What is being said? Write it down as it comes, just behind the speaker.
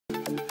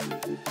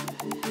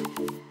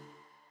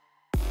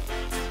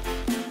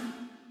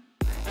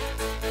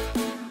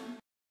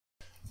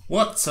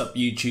What's up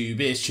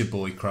YouTube, it's your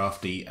boy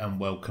Crafty and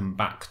welcome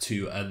back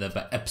to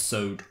another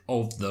episode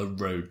of The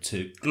Road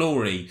to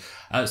Glory.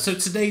 So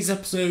today's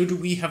episode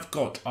we have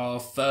got our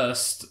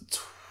first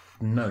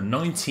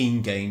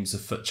 19 games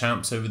of Foot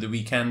Champs over the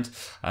weekend.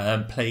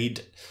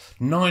 Played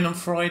 9 on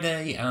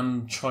Friday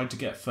and tried to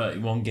get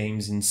 31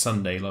 games in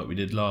Sunday like we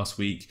did last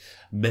week.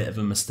 Bit of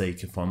a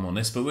mistake if I'm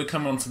honest, but we'll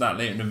come on to that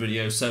later in the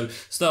video. So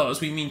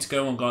starters we mean to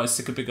go on, guys,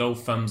 stick a big old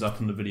thumbs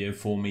up on the video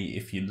for me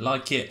if you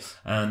like it,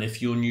 and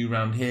if you're new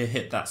around here,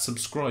 hit that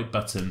subscribe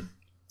button.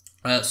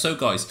 So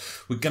guys,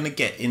 we're going to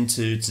get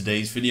into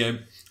today's video.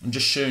 I'm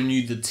just showing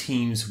you the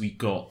teams we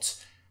got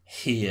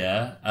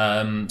here.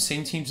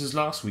 Same teams as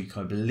last week,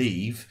 I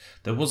believe.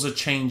 There was a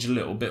change a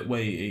little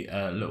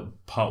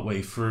part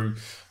way through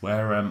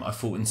where I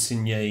thought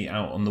Insigne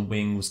out on the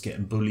wing was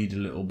getting bullied a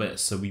little bit,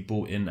 so we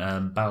brought in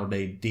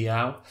Balde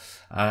Diao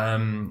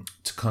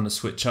to kind of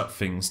switch up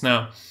things.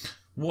 Now,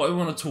 what I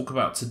want to talk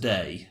about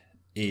today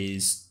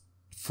is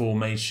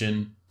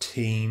formation,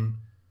 team,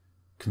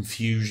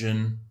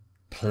 confusion,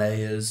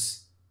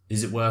 players.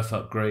 Is it worth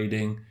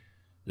upgrading?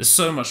 There's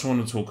so much I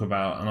want to talk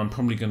about, and I'm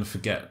probably going to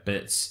forget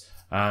bits.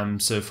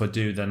 So if I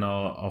do, then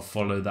I'll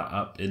follow that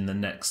up in the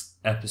next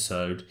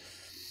episode.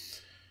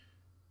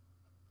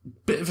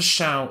 Bit of a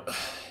shout.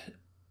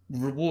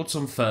 Rewards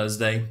on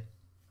Thursday.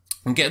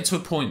 I'm getting to a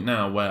point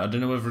now where I don't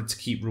know whether to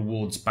keep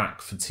rewards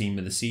back for team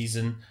of the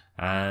season.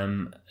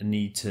 I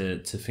need to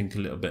think a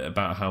little bit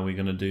about how we're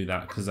going to do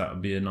that, because that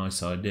would be a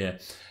nice idea.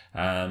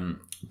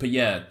 But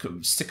yeah,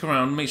 stick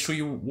around, make sure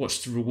you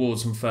watch the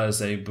rewards on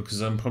Thursday,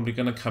 because I'm probably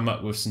going to come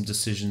up with some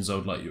decisions I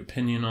would like your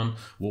opinion on,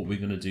 what we're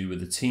going to do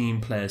with the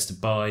team, players to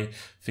buy,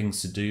 things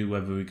to do,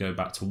 whether we go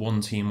back to one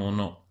team or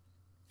not.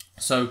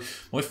 So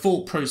my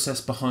thought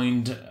process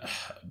behind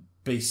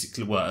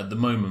basically, well, at the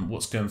moment,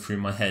 what's going through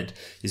my head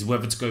is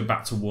whether to go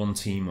back to one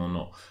team or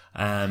not.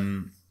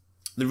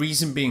 The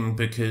reason being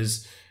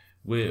because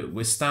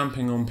we're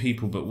stamping on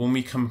people, but when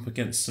we come up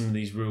against some of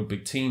these real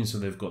big teams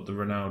where they've got the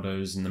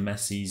Ronaldos and the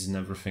Messis and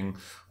everything,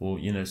 or,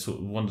 you know, sort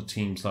of wonder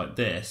teams like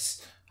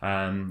this,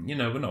 you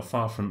know, we're not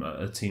far from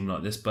a team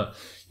like this, but,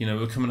 you know,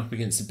 we're coming up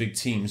against the big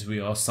teams. We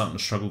are starting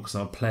to struggle because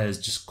our players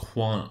just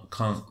aren't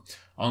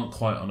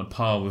quite on a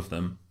par with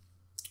them.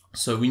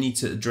 So we need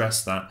to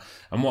address that.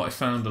 And what I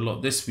found a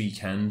lot this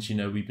weekend, you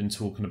know, we've been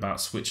talking about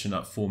switching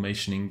up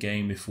formation in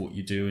game if what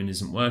you're doing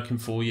isn't working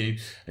for you,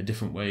 a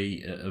different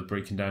way of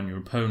breaking down your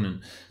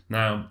opponent.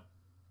 Now,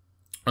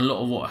 a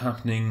lot of what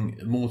happening,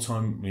 more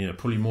time, you know,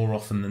 probably more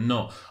often than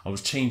not, I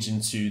was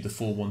changing to the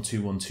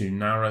 4-1-2-1-2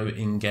 narrow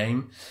in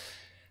game.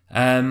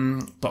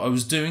 But I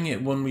was doing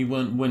it when we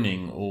weren't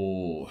winning,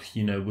 or,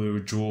 you know, we were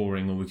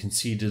drawing, or we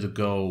conceded a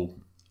goal,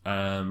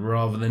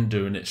 rather than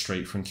doing it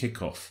straight from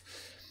kickoff.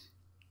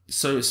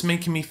 So it's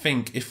making me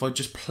think, if I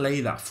just play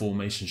that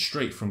formation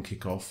straight from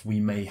kickoff, we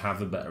may have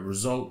a better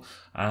result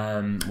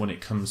when it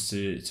comes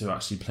to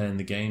actually playing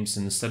the games.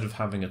 And instead of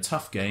having a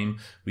tough game,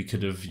 we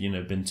could have, you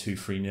know, been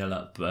 2-3-0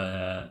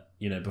 up,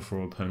 you know,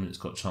 before opponents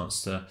got a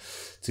chance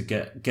to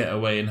get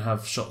away and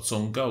have shots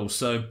on goal.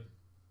 So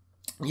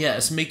yeah,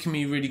 it's making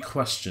me really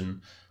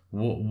question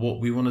what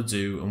we want to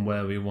do and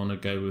where we want to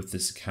go with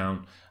this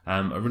account.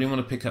 I really want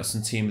to pick up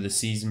some team of the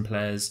season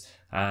players.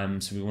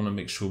 So we want to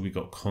make sure we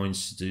got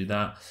coins to do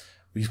that.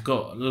 We've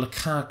got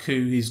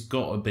Lukaku, he's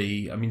got to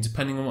be, I mean,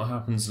 depending on what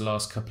happens the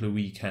last couple of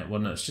weekends,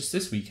 well, no, it's just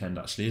this weekend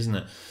actually, isn't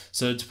it?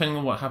 So depending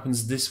on what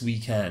happens this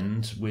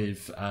weekend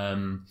with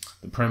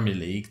the Premier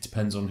League,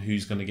 depends on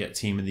who's going to get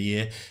team of the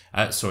year,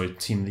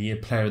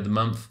 player of the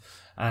month.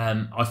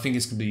 I think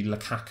it's going to be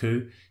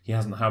Lukaku. He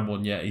hasn't had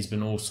one yet. He's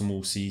been awesome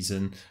all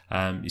season.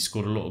 He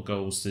scored a lot of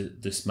goals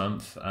this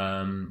month.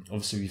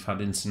 Obviously, we've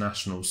had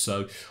internationals,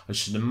 so I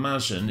should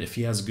imagine if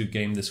he has a good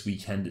game this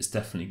weekend, it's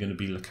definitely going to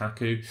be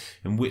Lukaku,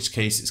 in which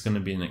case it's going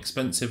to be an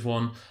expensive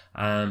one.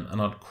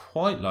 And I'd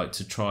quite like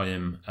to try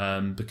him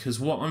because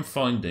what I'm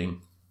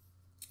finding,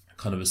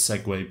 kind of a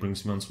segue,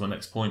 brings me on to my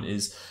next point,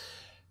 is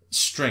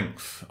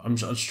strength. I'm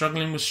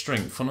struggling with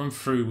strength. When I'm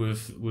through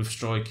with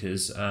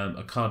strikers,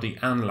 Icardi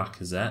and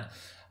Lacazette,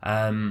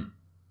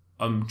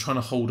 I'm trying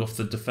to hold off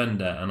the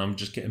defender and I'm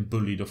just getting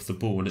bullied off the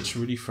ball, and it's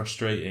really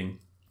frustrating.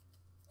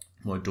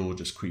 My door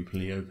just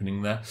creepily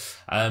opening there.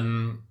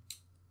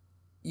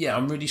 Yeah,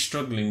 I'm really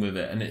struggling with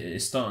it, and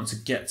it's starting to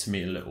get to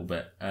me a little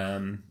bit.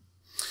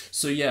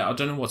 So yeah, I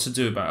don't know what to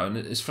do about it, and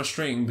it's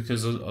frustrating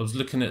because I was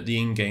looking at the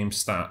in-game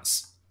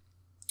stats,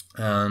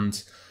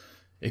 and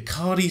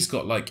Icardi's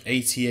got like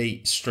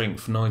 88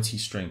 strength, 90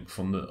 strength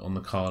on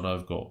the card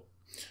I've got.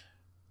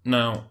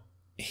 Now,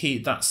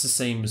 that's the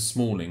same as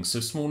Smalling. So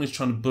Smalling's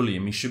trying to bully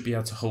him. He should be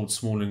able to hold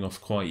Smalling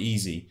off quite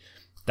easy.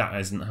 That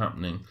isn't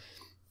happening.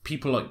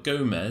 People like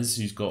Gomez,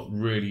 who's got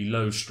really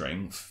low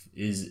strength,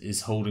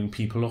 is holding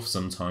people off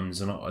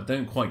sometimes, and I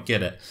don't quite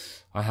get it.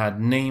 I had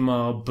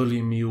Neymar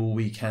bullying me all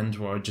weekend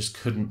where I just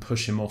couldn't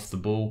push him off the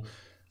ball.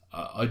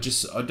 I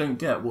don't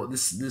get what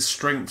this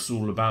strength's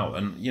all about,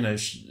 and you know,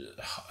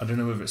 I don't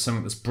know whether it's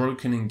something that's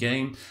broken in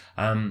game,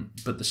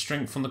 but the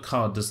strength on the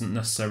card doesn't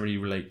necessarily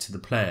relate to the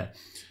player.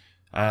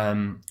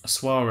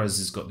 Suarez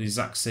has got the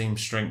exact same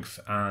strength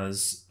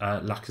as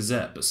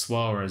Lacazette, but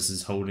Suarez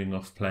is holding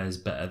off players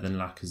better than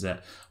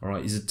Lacazette. All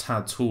right, he's a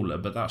tad taller,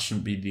 but that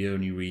shouldn't be the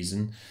only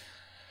reason.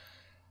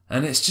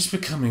 And it's just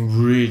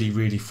becoming really,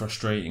 really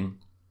frustrating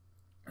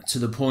to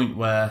the point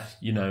where,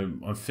 you know,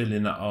 I'm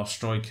feeling that our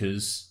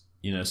strikers,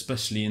 you know,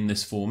 especially in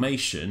this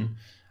formation,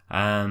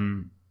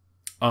 aren't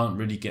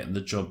really getting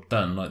the job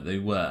done like they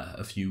were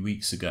a few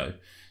weeks ago.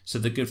 So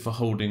they're good for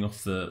holding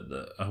off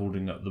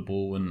holding up the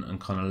ball and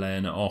kind of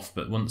laying it off.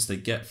 But once they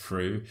get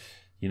through,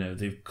 you know,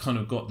 they've kind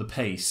of got the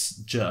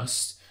pace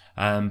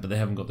but they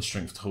haven't got the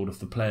strength to hold off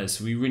the players.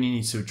 So we really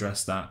need to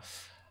address that.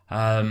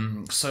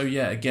 So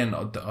yeah, again,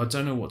 I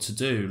don't know what to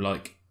do.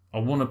 Like, I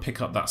want to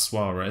pick up that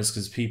Suarez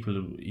because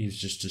he was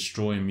just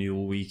destroying me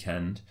all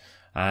weekend.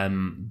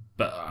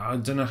 But I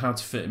don't know how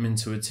to fit him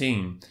into a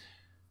team.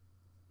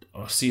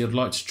 See, I'd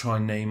like to try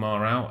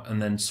Neymar out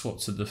and then swap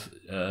to the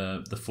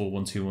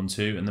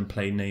 4-1-2-1-2 and then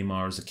play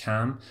Neymar as a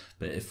cam.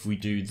 But if we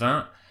do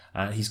that,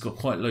 he's got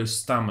quite low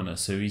stamina,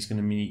 so he's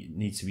going to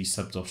need to be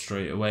subbed off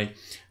straight away.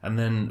 And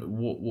then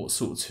what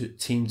sort of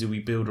team do we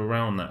build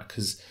around that?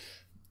 Because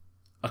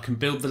I can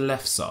build the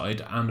left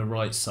side and the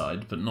right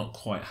side, but not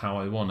quite how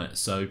I want it.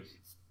 So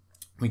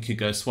we could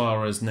go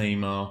Suarez,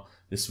 Neymar,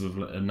 this with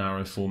a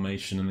narrow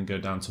formation, and then go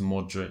down to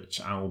Modric,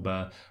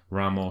 Alba,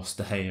 Ramos,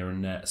 De Gea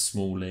and net,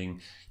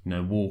 Smalling, you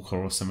know, Walker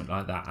or something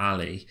like that,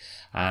 Ali.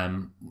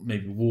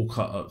 Maybe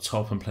Walcott up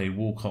top and play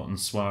Walcott and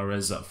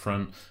Suarez up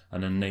front,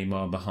 and then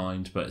Neymar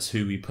behind. But it's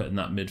who we put in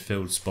that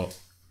midfield spot.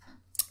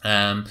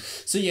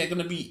 So yeah,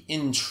 going to be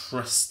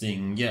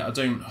interesting. Yeah, I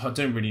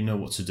don't really know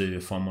what to do,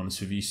 if I'm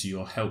honest with you, so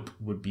your help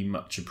would be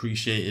much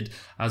appreciated.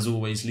 As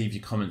always, leave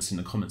your comments in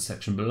the comment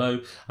section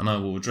below and I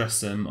will address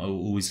them. I will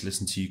always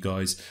listen to you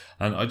guys,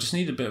 and I just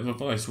need a bit of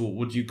advice.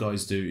 What do you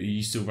guys do? Are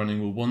you still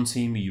running with one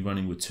team? Are you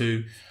running with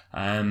two?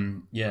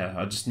 Yeah,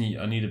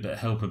 I need a bit of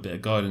help, a bit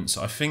of guidance.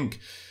 I think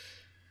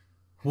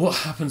what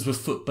happens with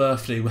Foot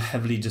Birthday will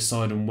heavily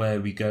decide on where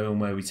we go and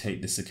where we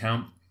take this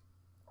account,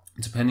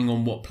 depending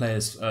on what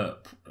players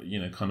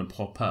kind of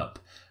pop up,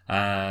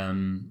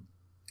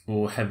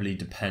 will heavily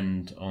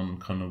depend on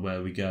kind of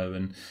where we go.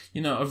 And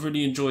you know, I've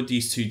really enjoyed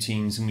these two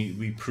teams, and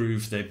we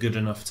proved they're good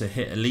enough to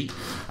hit elite.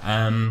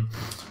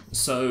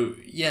 So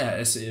yeah,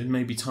 it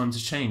may be time to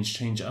change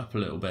it up a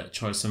little bit,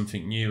 try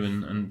something new,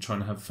 and try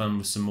and have fun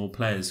with some more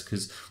players,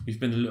 because we've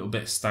been a little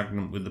bit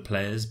stagnant with the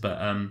players, but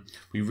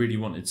we really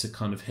wanted to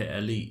kind of hit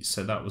elite,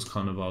 so that was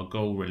kind of our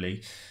goal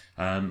really.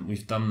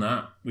 We've done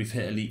that. We've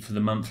hit elite for the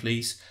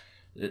monthlies.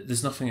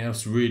 There's nothing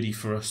else really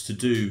for us to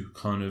do,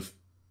 kind of,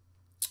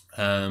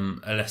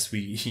 unless we,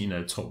 you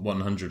know, top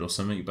 100 or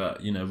something.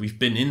 But you know, we've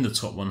been in the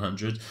top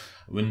 100.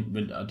 I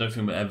don't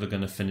think we're ever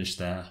going to finish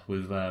there.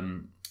 With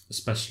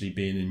especially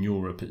being in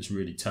Europe, it's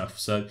really tough.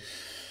 So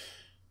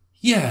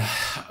yeah,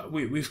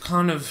 we've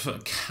kind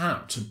of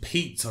capped and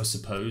peaked, I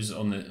suppose,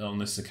 on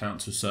this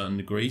account to a certain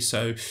degree.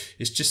 So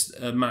it's just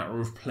a matter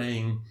of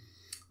playing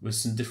with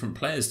some different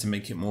players to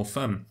make it more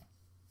fun.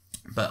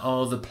 But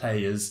are the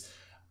players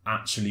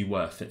actually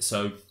worth it?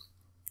 So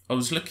I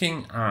was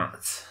looking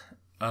at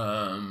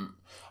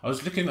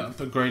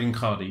upgrading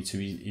Cardi to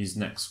his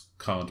next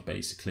card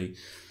basically,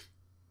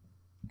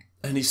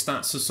 and his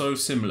stats are so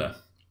similar.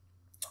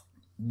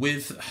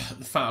 With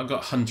the fact I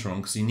got Hunter on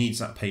because he needs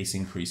that pace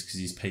increase because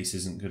his pace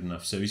isn't good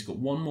enough. So he's got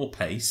one more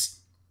pace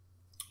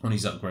on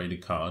his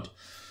upgraded card.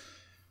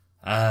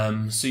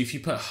 So if you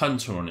put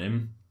Hunter on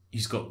him,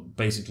 he's got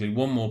basically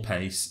one more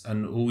pace,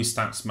 and all his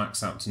stats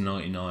max out to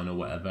 99 or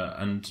whatever.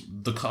 And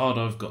the card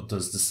I've got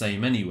does the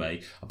same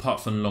anyway,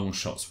 apart from long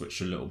shots,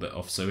 which are a little bit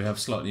off. So we have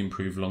slightly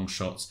improved long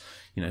shots,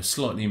 you know,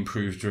 slightly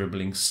improved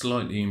dribbling,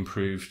 slightly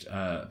improved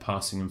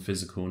passing and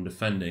physical and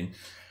defending.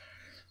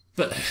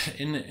 But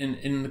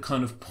in the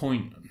kind of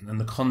point and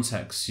the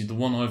context, the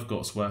one I've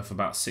got's worth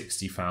about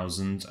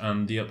 60,000,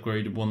 and the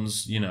upgraded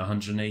one's, you know,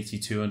 180,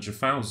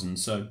 200,000.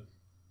 So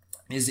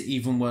is it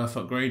even worth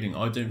upgrading?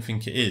 I don't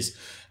think it is.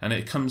 And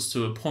it comes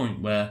to a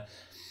point where,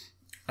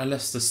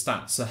 unless the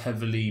stats are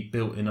heavily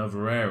built in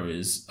other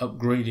areas,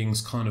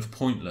 upgrading's kind of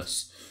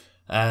pointless.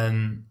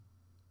 I'm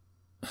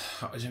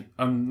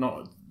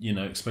not, you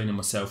know, explaining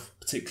myself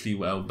particularly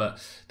well,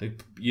 but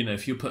you know,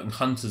 if you're putting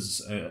hunters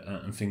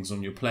and things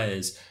on your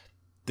players,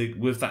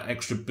 with that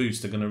extra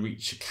boost, they're going to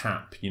reach a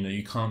cap. You know,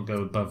 you can't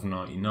go above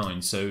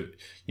 99. So,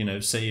 you know,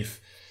 say if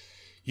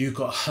you've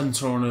got a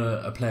hunter on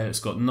a player that's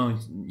got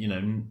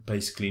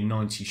basically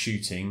 90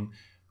 shooting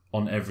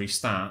on every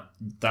stat,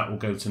 that will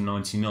go to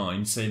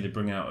 99. Say they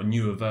bring out a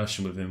newer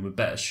version with him with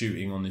better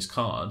shooting on his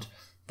card,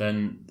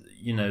 then,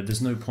 you know,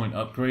 there's no point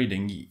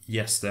upgrading.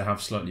 Yes, they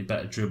have slightly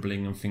better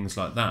dribbling and things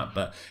like that,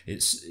 but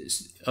it's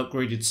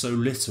upgraded so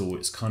little,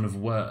 it's kind of,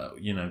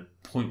 you know,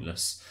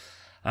 pointless.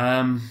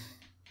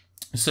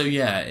 So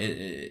yeah,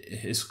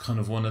 it's kind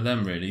of one of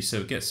them really. So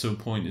it gets to a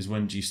point, is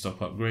when do you stop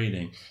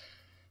upgrading?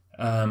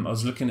 I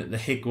was looking at the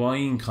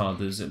Higuain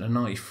card. Is it a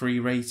 93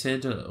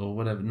 rated or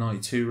whatever,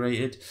 92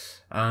 rated?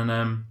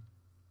 And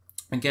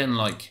again,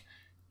 like,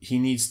 he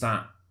needs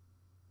that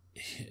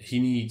he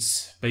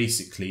needs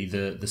basically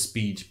the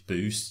speed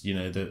boost, you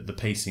know, the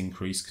pace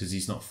increase, because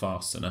he's not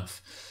fast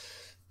enough.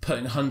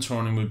 Putting Hunter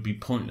on him would be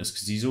pointless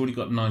because he's already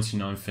got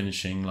 99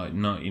 finishing, like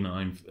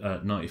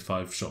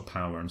 95 shot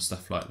power and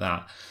stuff like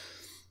that.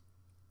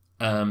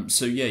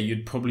 So yeah,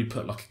 you'd probably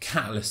put like a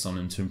catalyst on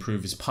him to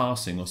improve his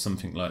passing or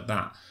something like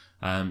that.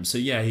 So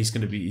yeah, his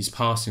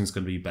passing is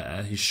going to be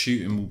better. His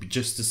shooting will be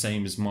just the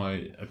same as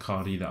my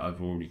Icardi that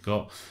I've already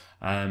got.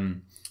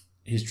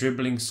 His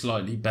dribbling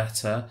slightly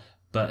better,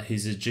 but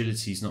his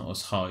agility is not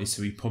as high,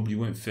 so he probably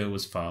won't feel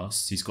as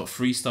fast. He's got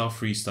 3-star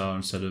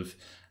instead of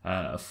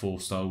a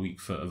 4-star weak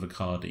foot of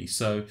Icardi.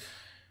 So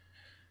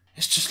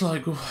it's just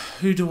like,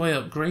 who do I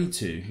upgrade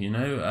to? You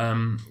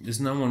know, there's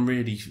no one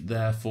really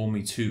there for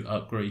me to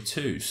upgrade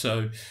to.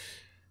 So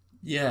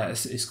yeah,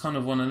 it's kind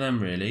of one of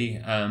them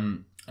really.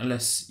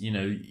 Unless, you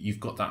know, you've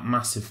got that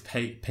massive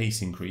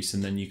pace increase,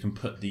 and then you can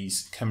put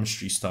these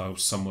chemistry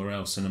styles somewhere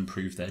else and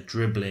improve their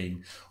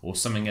dribbling or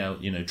something else.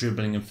 You know,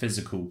 dribbling and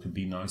physical could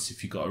be nice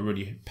if you've got a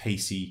really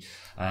pacey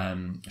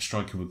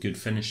striker with good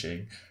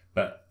finishing.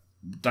 But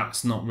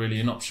that's not really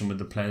an option with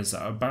the players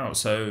that are about.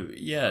 So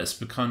yeah, it's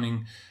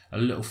becoming a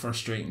little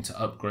frustrating to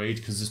upgrade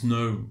because there's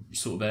no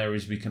sort of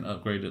areas we can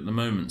upgrade at the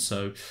moment.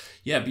 So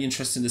yeah, it'd be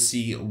interesting to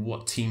see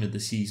what team of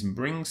the season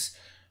brings.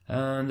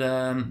 And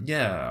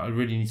yeah, I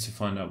really need to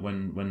find out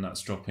when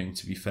that's dropping,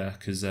 to be fair,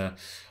 because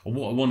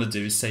what I want to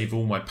do is save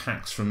all my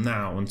packs from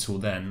now until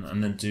then,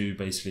 and then do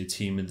basically a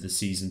team of the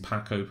season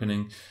pack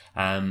opening.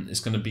 It's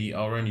going to be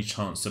our only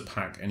chance to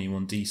pack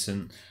anyone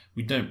decent.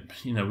 We don't,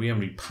 you know, we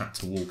haven't really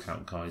packed a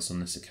walkout guys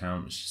on this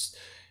account. It's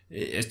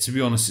just, to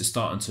be honest, it's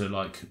starting to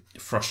like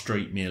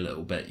frustrate me a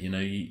little bit. You know,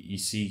 you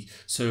see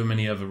so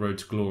many other Road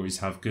to Glories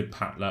have good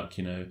pack luck.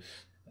 You know,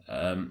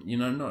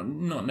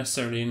 not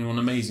necessarily anyone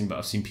amazing, but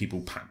I've seen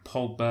people pack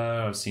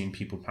Pogba, I've seen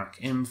people pack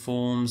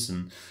informs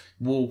and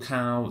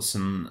walkouts,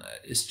 and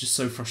it's just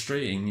so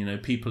frustrating. You know,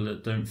 people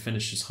that don't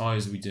finish as high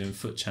as we do in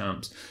Foot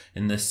Champs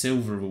in their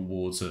silver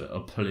rewards are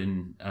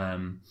pulling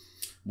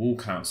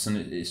walkouts, and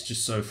it's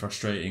just so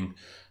frustrating.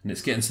 And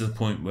it's getting to the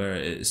point where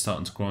it's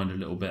starting to grind a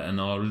little bit,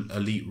 and our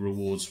elite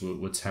rewards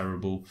were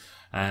terrible.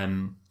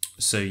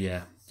 So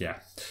yeah.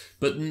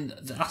 But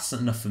that's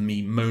enough of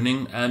me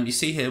moaning. You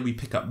see here we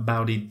pick up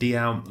Baudi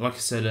Diao. Like I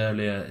said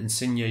earlier,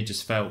 Insigne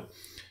just felt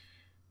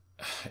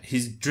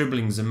his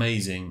dribbling's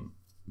amazing,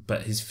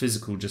 but his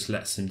physical just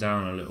lets him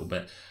down a little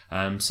bit.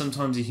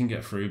 Sometimes he can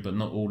get through, but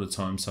not all the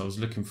time. So I was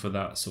looking for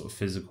that sort of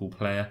physical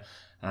player,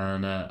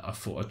 and I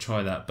thought I'd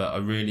try that. But I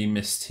really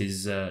missed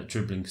his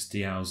dribbling because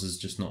Diao's is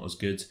just not as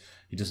good.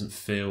 He doesn't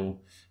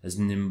feel as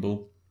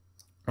nimble.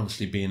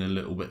 Obviously being a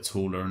little bit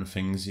taller and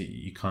things,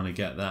 you kind of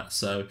get that.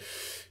 So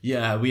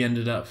yeah, I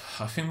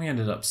think we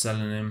ended up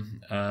selling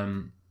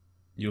him.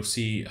 You'll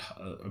see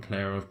a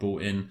player I've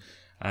bought in,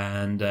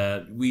 and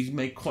we've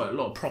made quite a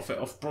lot of profit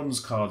off bronze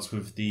cards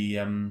with the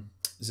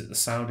is it the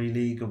Saudi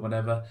League or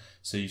whatever.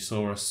 So you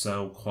saw us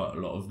sell quite a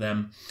lot of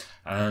them,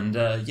 and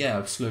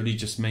yeah, slowly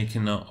just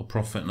making a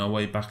profit and our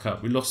way back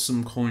up. We lost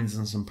some coins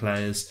and some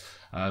players,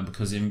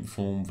 because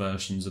informed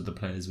versions of the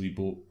players we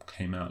bought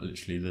came out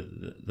literally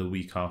the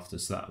week after,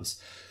 so that was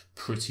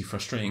pretty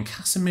frustrating.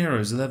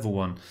 Casemiro's level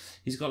 1.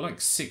 He's got like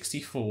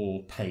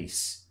 64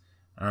 pace,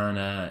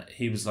 and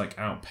he was like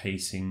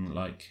outpacing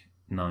like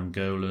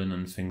Nainggolan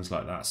and things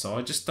like that. So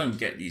I just don't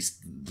get the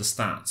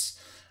stats.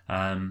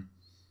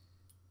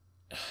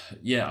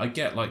 Yeah, I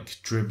get like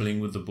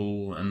dribbling with the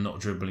ball and not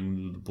dribbling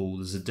with the ball.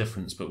 There's a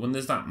difference, but when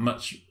there's that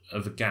much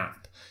of a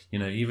gap, you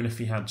know, even if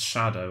he had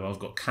Shadow, I've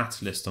got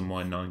Catalyst on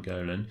my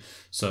Nainggolan,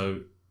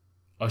 so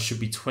I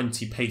should be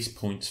 20 pace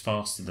points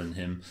faster than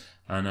him,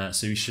 and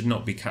so he should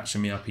not be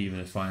catching me up even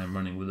if I am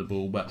running with the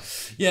ball. But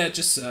yeah,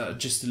 just a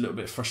little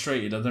bit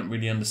frustrated. I don't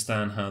really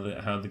understand how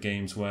the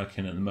game's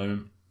working at the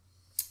moment.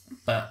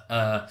 But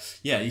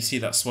yeah, you see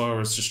that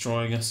Suarez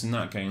destroying us in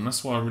that game.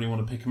 That's why I really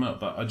want to pick him up,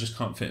 but I just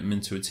can't fit him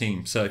into a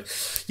team. So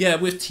yeah,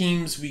 with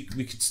teams, we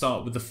could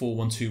start with the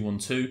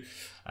 4-1-2-1-2,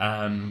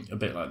 a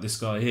bit like this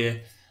guy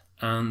here,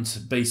 and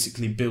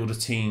basically build a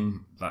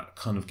team that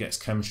kind of gets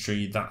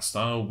chemistry, that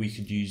style. We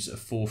could use a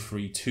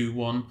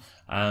 4-3-2-1,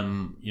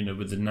 you know,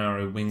 with the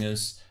narrow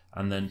wingers,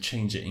 and then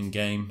change it in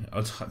game.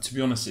 To be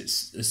honest,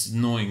 it's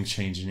annoying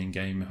changing in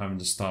game, having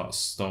to start,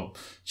 stop,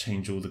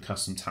 change all the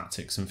custom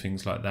tactics and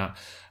things like that.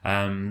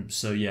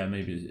 So yeah,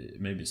 maybe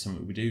it's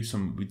something we do,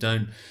 something we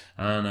don't,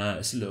 and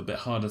it's a little bit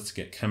harder to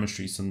get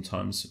chemistry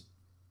sometimes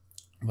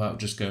without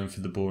just going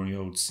for the boring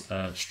old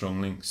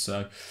strong links.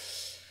 So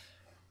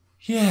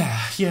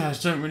yeah, I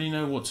don't really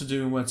know what to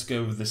do and where to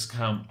go with this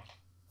account.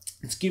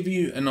 To give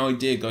you an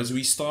idea, guys,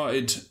 we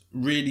started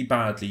really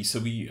badly, so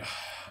we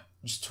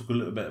just talk a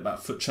little bit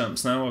about Foot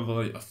Champs now.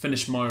 I've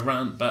finished my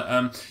rant,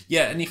 but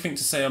yeah, anything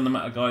to say on the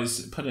matter,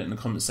 guys, put it in the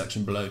comment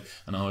section below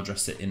and I'll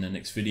address it in the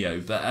next video.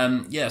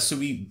 But yeah, so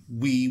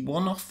we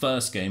won our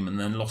first game and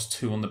then lost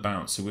 2 on the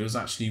bounce, so it was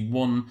actually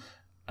one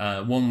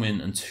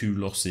win and 2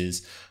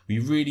 losses. We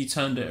really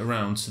turned it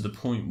around to the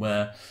point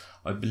where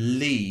I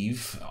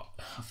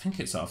think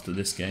it's after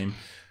this game,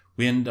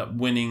 we end up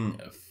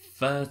winning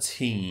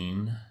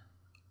 13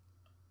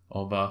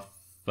 of our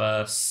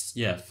first,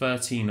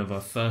 13 of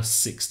our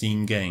first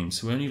 16 games.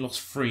 So we only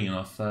lost 3 in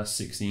our first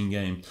 16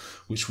 games,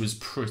 which was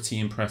pretty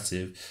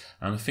impressive.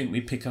 And I think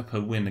we pick up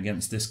a win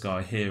against this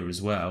guy here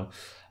as well,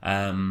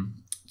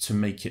 to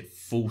make it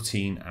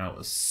 14 out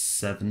of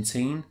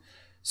 17.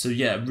 So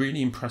yeah,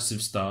 really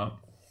impressive start.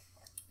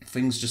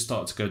 Things just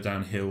start to go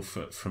downhill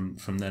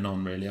from then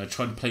on, really. I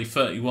tried to play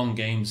 31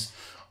 games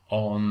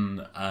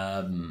on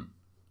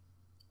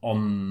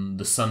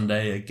the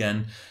Sunday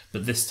again,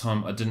 but this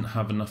time I didn't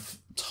have enough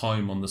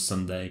time on the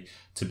Sunday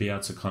to be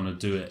able to kind of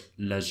do it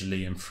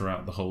leisurely and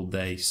throughout the whole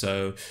day.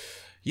 So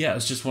yeah,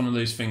 it's just one of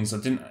those things. I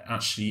didn't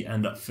actually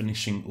end up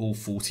finishing all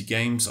 40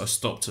 games. I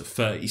stopped at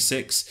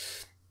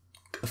 36.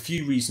 A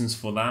few reasons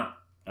for that,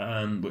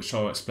 which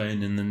I'll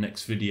explain in the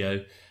next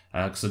video,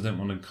 because I don't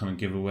want to kind of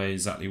give away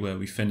exactly where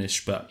we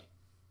finished. But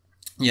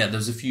yeah,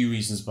 there's a few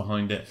reasons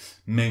behind it,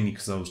 mainly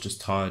because I was just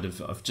tired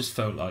of, I've just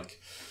felt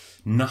like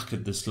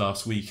knackered this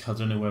last week. I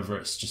don't know whether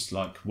it's just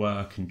like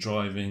work and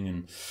driving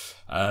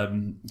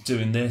and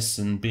doing this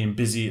and being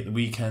busy at the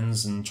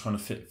weekends and trying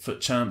to fit foot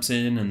champs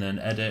in and then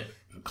edit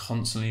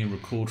constantly and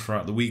record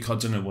throughout the week. I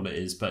don't know what it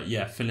is, but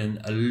yeah, feeling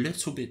a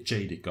little bit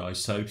jaded, guys.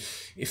 So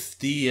if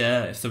the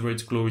road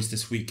to glories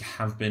this week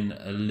have been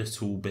a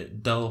little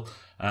bit dull,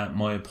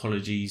 my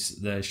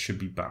apologies. They should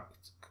be back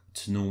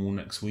to normal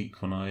next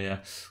week when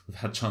we've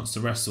had a chance to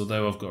rest,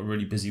 although I've got a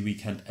really busy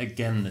weekend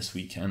again this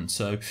weekend.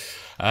 So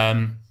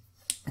I'm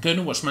going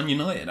to watch Man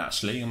United,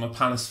 actually. I'm a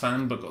Palace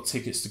fan, but got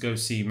tickets to go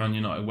see Man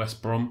United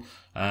West Brom.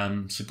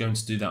 So going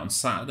to do that on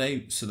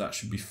Saturday, so that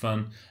should be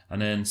fun.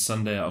 And then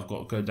Sunday I've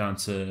got to go down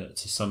to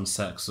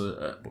Somerset,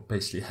 so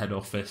basically head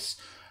office.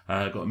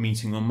 Got a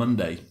meeting on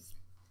Monday.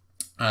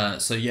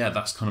 So yeah,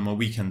 that's kind of my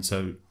weekend.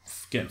 So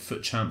getting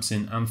foot champs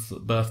in and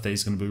birthday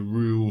is going to be a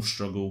real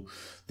struggle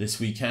this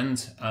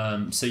weekend.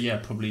 So yeah,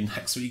 probably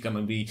next week I'm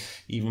going to be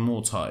even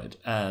more tired.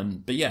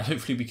 But yeah,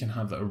 hopefully we can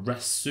have a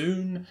rest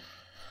soon,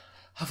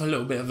 have a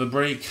little bit of a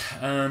break,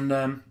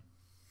 and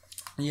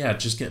yeah,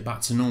 just get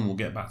back to normal,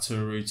 get back to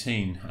a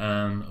routine.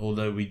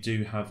 Although we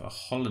do have a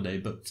holiday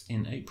booked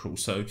in April,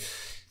 so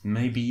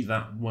maybe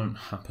that won't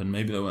happen.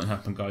 Maybe that won't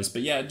happen, guys.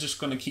 But yeah, just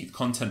going to keep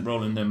content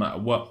rolling no matter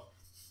what.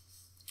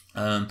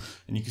 And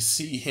you can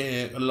see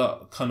here a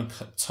lot, kind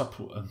of tough,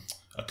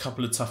 a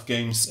couple of tough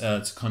games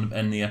to kind of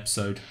end the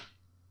episode.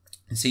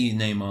 You can see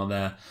Neymar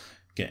there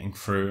getting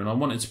through, and I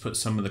wanted to put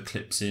some of the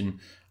clips in.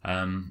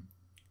 And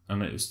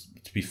it was,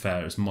 to be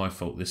fair, it was my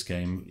fault this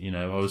game. You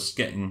know, I was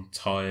getting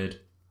tired.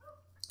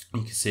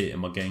 You can see it in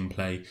my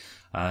gameplay.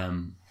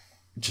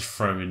 Just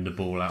throwing the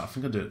ball out. I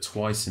think I do it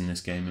twice in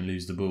this game and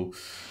lose the ball.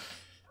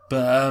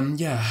 But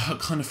yeah,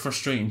 kind of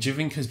frustrating.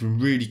 Giovinco's been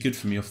really good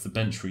for me off the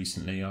bench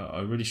recently.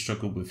 I really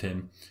struggled with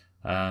him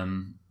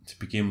to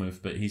begin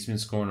with, but he's been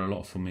scoring a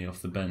lot for me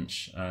off the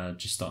bench.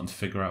 Just starting to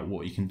figure out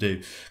what he can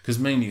do. Because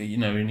mainly, you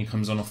know, he only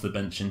comes on off the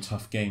bench in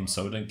tough games,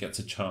 so I don't get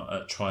to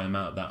try him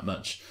out that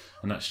much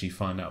and actually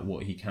find out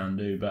what he can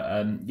do.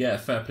 But yeah,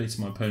 fair play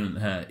to my opponent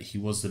there. He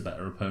was the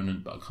better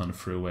opponent, but I kind of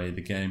threw away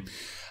the game.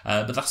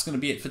 But that's going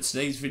to be it for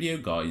today's video,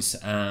 guys.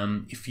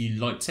 If you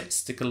liked it,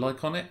 stick a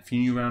like on it. If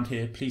you're new around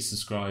here, please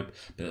subscribe.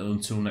 But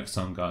until next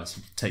time, guys,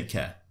 take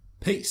care.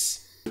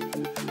 Peace.